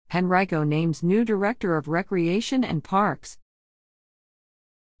Henrico names new Director of Recreation and Parks.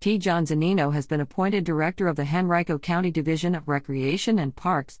 T. John Zunino has been appointed Director of the Henrico County Division of Recreation and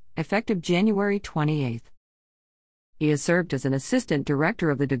Parks, effective January 28. He has served as an Assistant Director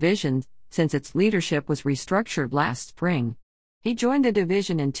of the division since its leadership was restructured last spring. He joined the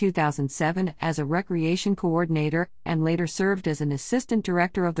division in 2007 as a Recreation Coordinator and later served as an Assistant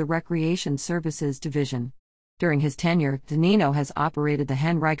Director of the Recreation Services Division. During his tenure, Zunino has operated the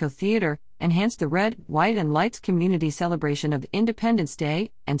Henrico Theater, enhanced the Red, White and Lights community celebration of Independence Day,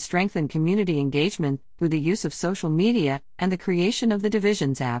 and strengthened community engagement through the use of social media and the creation of the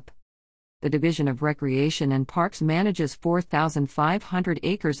division's app. The Division of Recreation and Parks manages 4,500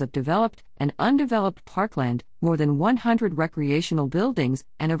 acres of developed and undeveloped parkland, more than 100 recreational buildings,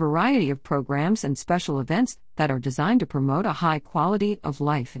 and a variety of programs and special events that are designed to promote a high quality of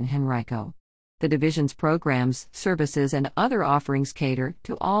life in Henrico. The division's programs, services, and other offerings cater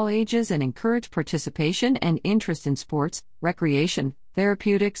to all ages and encourage participation and interest in sports, recreation,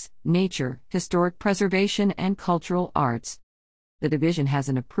 therapeutics, nature, historic preservation, and cultural arts. The division has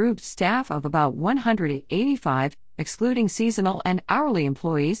an approved staff of about 185, excluding seasonal and hourly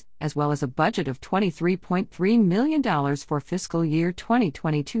employees, as well as a budget of $23.3 million for fiscal year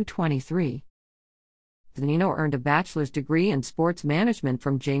 2022-23. Zunino earned a bachelor's degree in sports management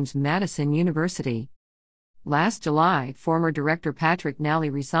from James Madison University. Last July, former Director Patrick Nally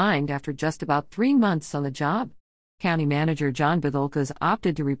resigned after just about 3 months on the job. County Manager John Betholkes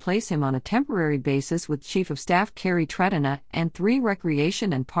opted to replace him on a temporary basis with Chief of Staff Carrie Tredina and 3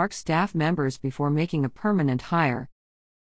 Recreation and Parks staff members before making a permanent hire.